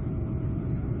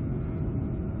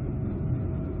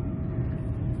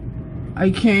 I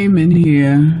came in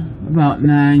here about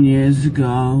 9 years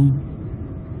ago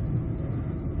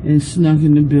and snuck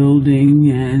in the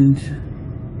building and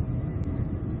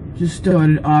just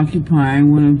started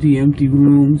occupying one of the empty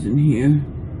rooms in here.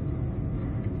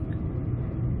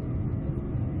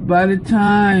 By the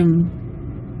time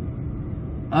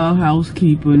our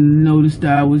housekeeper noticed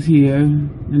I was here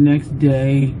the next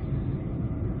day,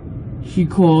 she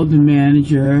called the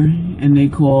manager and they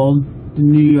called the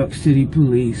New York City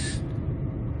police.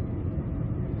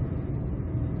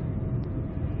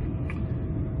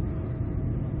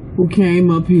 Who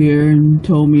came up here and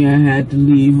told me I had to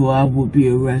leave or I would be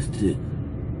arrested.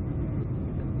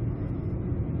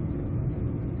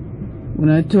 When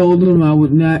I told them I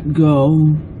would not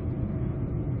go,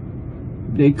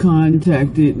 they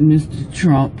contacted Mr.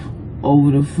 Trump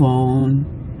over the phone,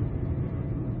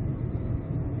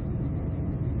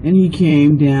 and he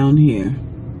came down here.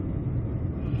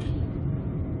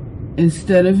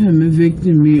 Instead of him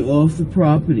evicting me off the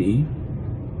property,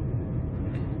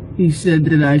 he said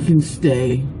that I can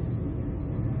stay.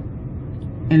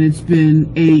 And it's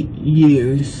been 8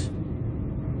 years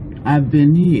I've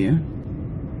been here.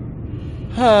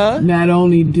 Huh? Not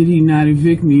only did he not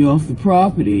evict me off the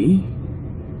property,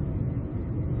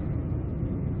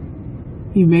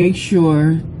 he makes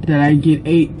sure that I get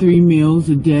 3 meals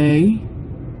a day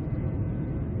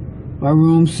by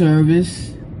room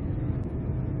service,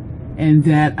 and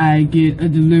that I get a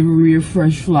delivery of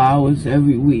fresh flowers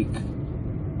every week.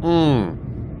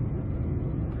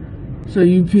 So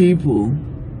you people,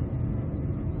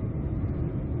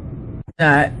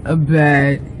 not a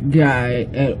bad guy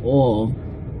at all.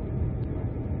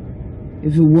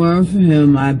 If it weren't for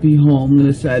him, I'd be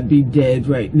homeless, I'd be dead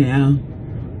right now.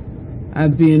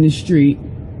 I'd be in the street.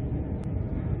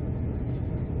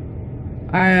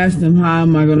 I asked him how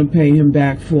am I going to pay him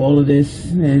back for all of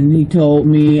this, and he told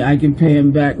me I can pay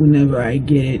him back whenever I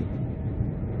get it,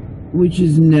 which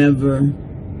is never.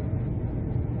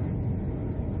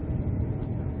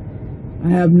 I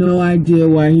have no idea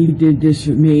why he did this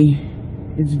for me.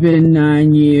 It's been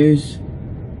 9 years,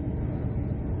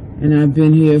 and I've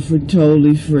been here for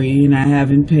totally free, and I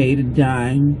haven't paid a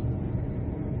dime.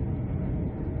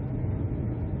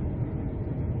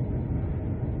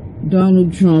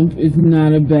 Donald Trump is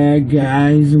not a bad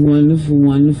guy. He's a wonderful,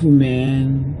 wonderful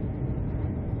man.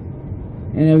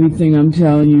 And everything I'm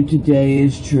telling you today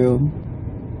is true.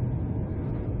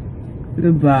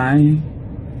 Goodbye.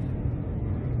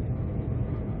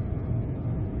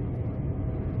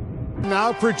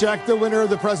 Now project the winner of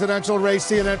the presidential race.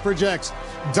 CNN projects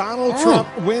Donald Trump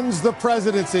wins the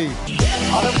presidency.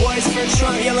 All the boys for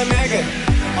Trump yelling MAGA.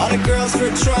 All the girls for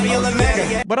Trump yelling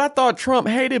MAGA. But I thought Trump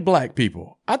hated black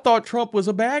people. I thought Trump was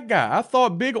a bad guy. I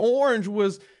thought Big Orange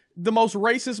was the most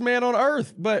racist man on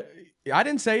earth. But I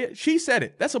didn't say it. She said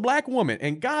it. That's a black woman.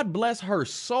 And God bless her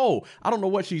soul. I don't know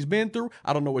what she's been through.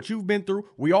 I don't know what you've been through.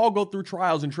 We all go through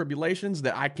trials and tribulations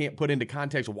that I can't put into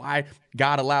context why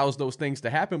God allows those things to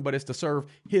happen, but it's to serve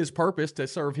his purpose, to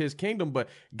serve his kingdom. But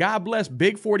God bless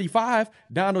Big 45,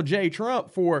 Donald J.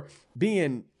 Trump, for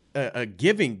being a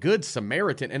giving good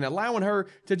Samaritan and allowing her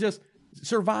to just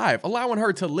survive, allowing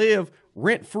her to live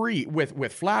rent-free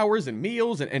with flowers and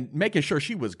meals and making sure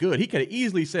she was good. He could have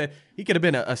easily said, he could have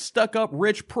been a stuck-up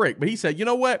rich prick, but he said, you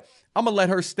know what? I'm going to let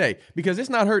her stay because it's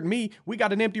not hurting me. We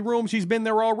got an empty room. She's been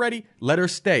there already. Let her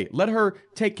stay. Let her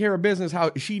take care of business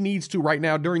how she needs to right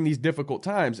now during these difficult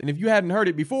times. And if you hadn't heard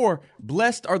it before,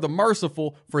 blessed are the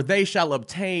merciful, for they shall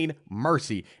obtain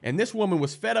mercy. And this woman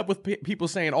was fed up with people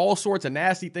saying all sorts of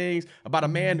nasty things about a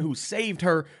man who saved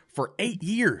her for 8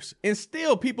 years. And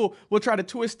still people will try to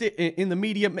twist it in the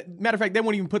media. Matter of fact, they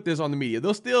won't even put this on the media.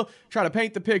 They'll still try to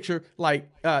paint the picture like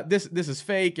this is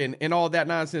fake and all that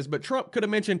nonsense. But Trump could have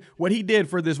mentioned what he did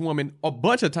for this woman a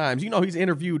bunch of times. You know, he's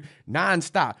interviewed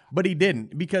nonstop, but he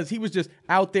didn't because he was just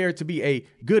out there to be a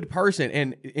good person.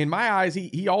 And in my eyes,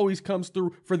 he always comes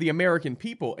through for the American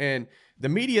people. And the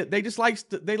media, they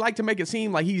like to make it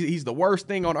seem like he's the worst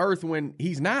thing on earth when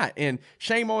he's not. And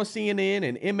shame on CNN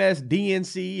and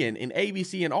MSDNC and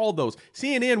ABC and all those.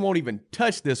 CNN won't even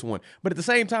touch this one. But at the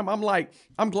same time,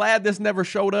 I'm glad this never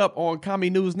showed up on Commie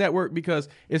News Network because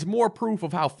it's more proof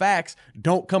of how facts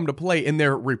don't come to play in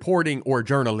their reporting or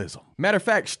journalism. Matter of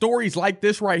fact, stories like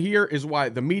this right here is why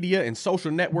the media and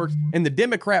social networks and the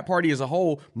Democrat Party as a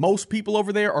whole, most people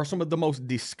over there are some of the most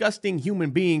disgusting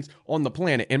human beings on the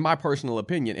planet, in my personal personal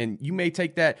opinion, and you may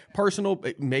take that personal.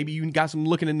 Maybe you got some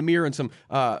looking in the mirror and some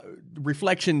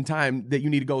reflection time that you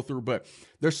need to go through, but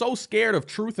they're so scared of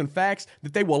truth and facts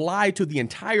that they will lie to the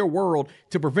entire world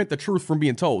to prevent the truth from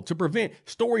being told, to prevent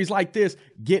stories like this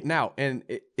getting out. And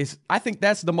I think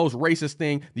that's the most racist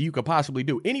thing that you could possibly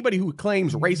do. Anybody who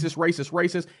claims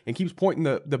racist, and keeps pointing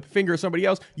the finger at somebody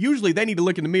else, usually they need to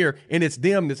look in the mirror, and it's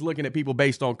them that's looking at people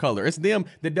based on color. It's them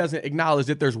that doesn't acknowledge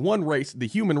that there's one race, the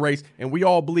human race, and we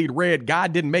all bleed red.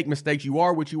 God didn't make mistakes. You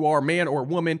are what you are, man or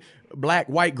woman, black,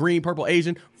 white, green, purple,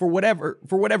 Asian, for whatever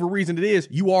reason it is,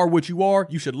 you are what you are.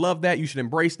 You should love that. You should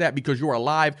embrace that because you're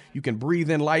alive. You can breathe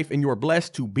in life and you're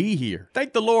blessed to be here.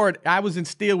 Thank the Lord, I was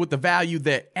instilled with the value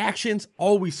that actions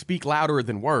always speak louder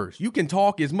than words. You can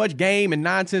talk as much game and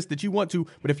nonsense that you want to,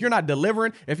 but if you're not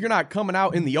delivering, if you're not coming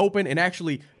out in the open and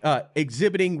actually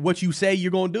exhibiting what you say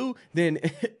you're going to do,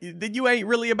 then you ain't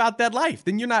really about that life.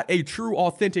 Then you're not a true,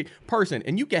 authentic person.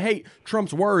 And you can hate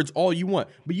Trump's words all you want,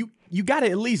 but you got to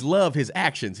at least love his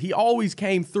actions. He always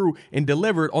came through and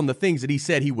delivered on the things that he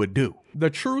said he would do. The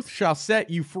truth shall set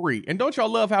you free. And don't y'all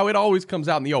love how it always comes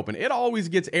out in the open? It always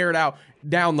gets aired out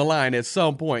down the line at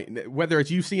some point, whether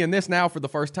it's you seeing this now for the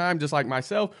first time, just like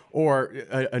myself, or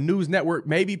a news network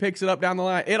maybe picks it up down the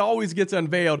line. It always gets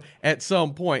unveiled at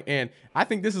some point. And I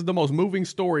think this is the most moving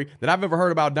story that I've ever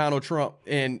heard about Donald Trump.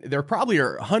 And there probably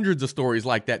are hundreds of stories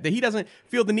like that he doesn't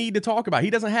feel the need to talk about. He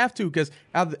doesn't have to, because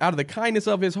out of the kindness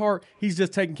of his heart, he's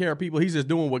just taking care of people. He's just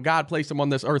doing what God placed him on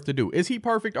this earth to do. Is he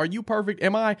perfect? Are you perfect?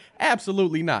 Am I?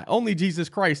 Absolutely not. Only Jesus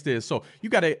Christ is. So you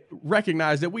got to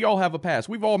recognize that we all have a past.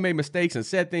 We've all made mistakes and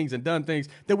said things and done things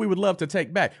that we would love to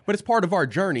take back, but it's part of our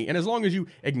journey. And as long as you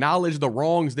acknowledge the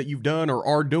wrongs that you've done or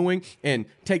are doing and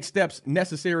take steps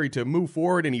necessary to move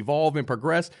forward and evolve and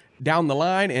progress down the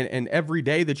line, and every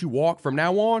day that you walk from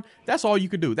now on, that's all you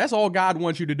could do. That's all God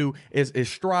wants you to do is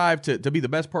strive to be the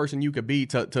best person you could be,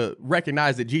 to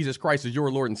recognize that Jesus Christ is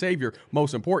your Lord and Savior,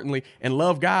 most importantly, and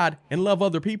love God and love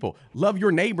other people. Love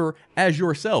your neighbor as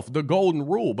yourself, the golden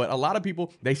rule. But a lot of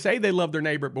people, they say they love their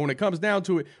neighbor, but when it comes down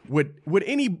to it, would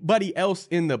anybody else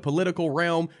in the political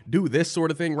realm do this sort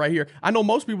of thing right here? I know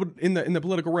most people in the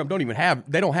political realm don't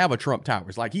have a Trump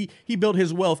Towers. Like he built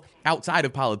his wealth outside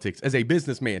of politics as a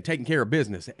businessman, taking care of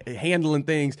business, handling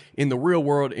things in the real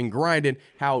world and grinding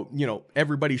how,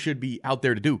 everybody should be out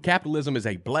there to do. Capitalism is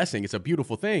a blessing. It's a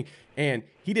beautiful thing. And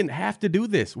he didn't have to do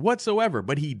this whatsoever,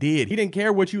 but he did. He didn't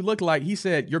care what you look like. He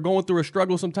said, you're going through a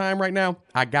struggle sometime right now.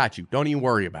 I got you. Don't even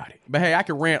worry about it. But hey, I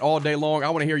can rant all day long. I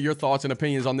want to hear your thoughts and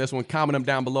opinions on this one. Comment them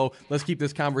down below. Let's keep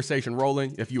this conversation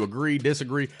rolling. If you agree,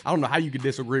 disagree. I don't know how you could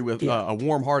disagree with a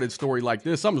warm-hearted story like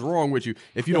this. Something's wrong with you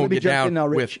if you don't get down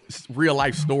with real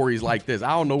life stories like this.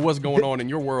 I don't know what's going on in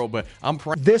your world, but I'm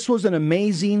praying. This was an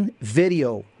amazing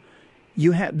video.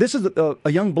 This is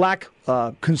a young black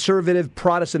conservative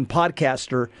Protestant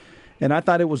podcaster, and I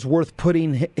thought it was worth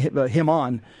putting him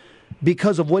on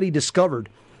because of what he discovered.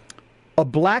 A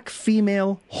black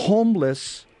female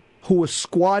homeless who was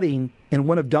squatting in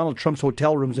one of Donald Trump's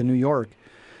hotel rooms in New York.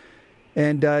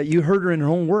 And you heard her in her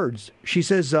own words. She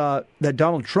says that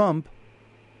Donald Trump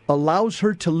allows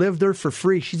her to live there for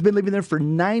free. She's been living there for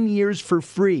 9 years for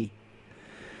free.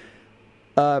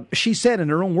 She said in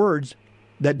her own words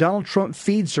that Donald Trump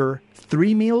feeds her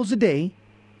 3 meals a day.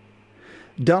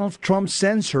 Donald Trump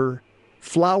sends her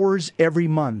flowers every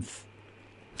month.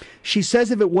 She says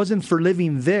if it wasn't for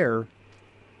living there,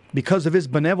 because of his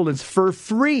benevolence, for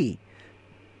free,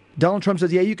 Donald Trump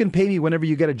says, yeah, you can pay me whenever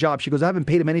you get a job. She goes, I haven't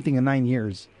paid him anything in 9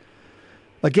 years.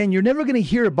 Again, you're never going to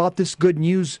hear about this good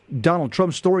news Donald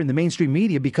Trump story in the mainstream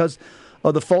media because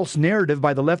of the false narrative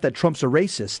by the left that Trump's a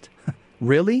racist.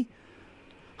 Really?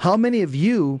 How many of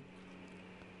you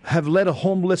have let a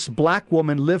homeless black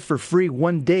woman live for free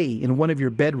one day in one of your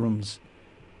bedrooms?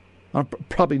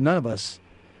 Probably none of us.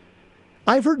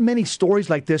 I've heard many stories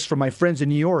like this from my friends in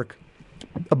New York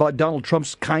about Donald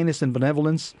Trump's kindness and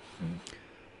benevolence.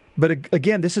 But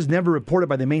again, this is never reported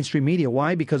by the mainstream media.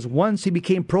 Why? Because once he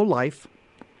became pro-life,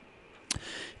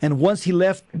 and once he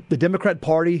left the Democrat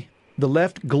Party, the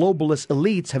left globalist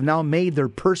elites have now made their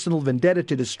personal vendetta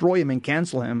to destroy him and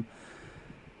cancel him.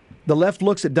 The left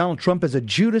looks at Donald Trump as a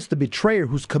Judas the betrayer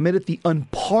who's committed the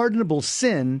unpardonable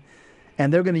sin,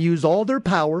 and they're going to use all their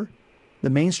power, the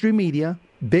mainstream media,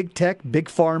 big tech, big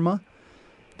pharma,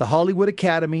 the Hollywood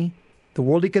Academy, the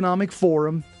World Economic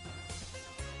Forum,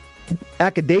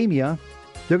 academia.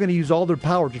 They're going to use all their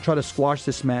power to try to squash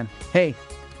this man. Hey,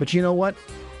 but you know what?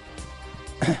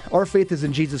 Our faith is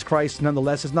in Jesus Christ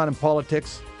nonetheless. It's not in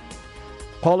politics.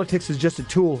 Politics is just a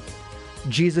tool.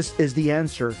 Jesus is the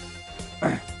answer.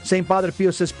 St. Padre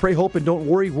Pio says, pray, hope, and don't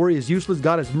worry. Worry is useless.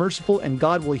 God is merciful, and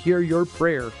God will hear your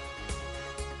prayer.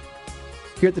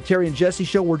 Here at the Terry and Jesse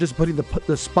Show, we're just putting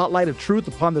the spotlight of truth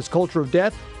upon this culture of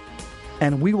death,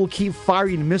 and we will keep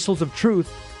firing missiles of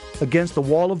truth against the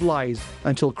wall of lies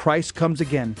until Christ comes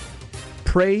again.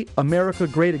 Pray America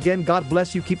great again. God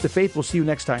bless you. Keep the faith. We'll see you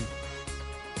next time.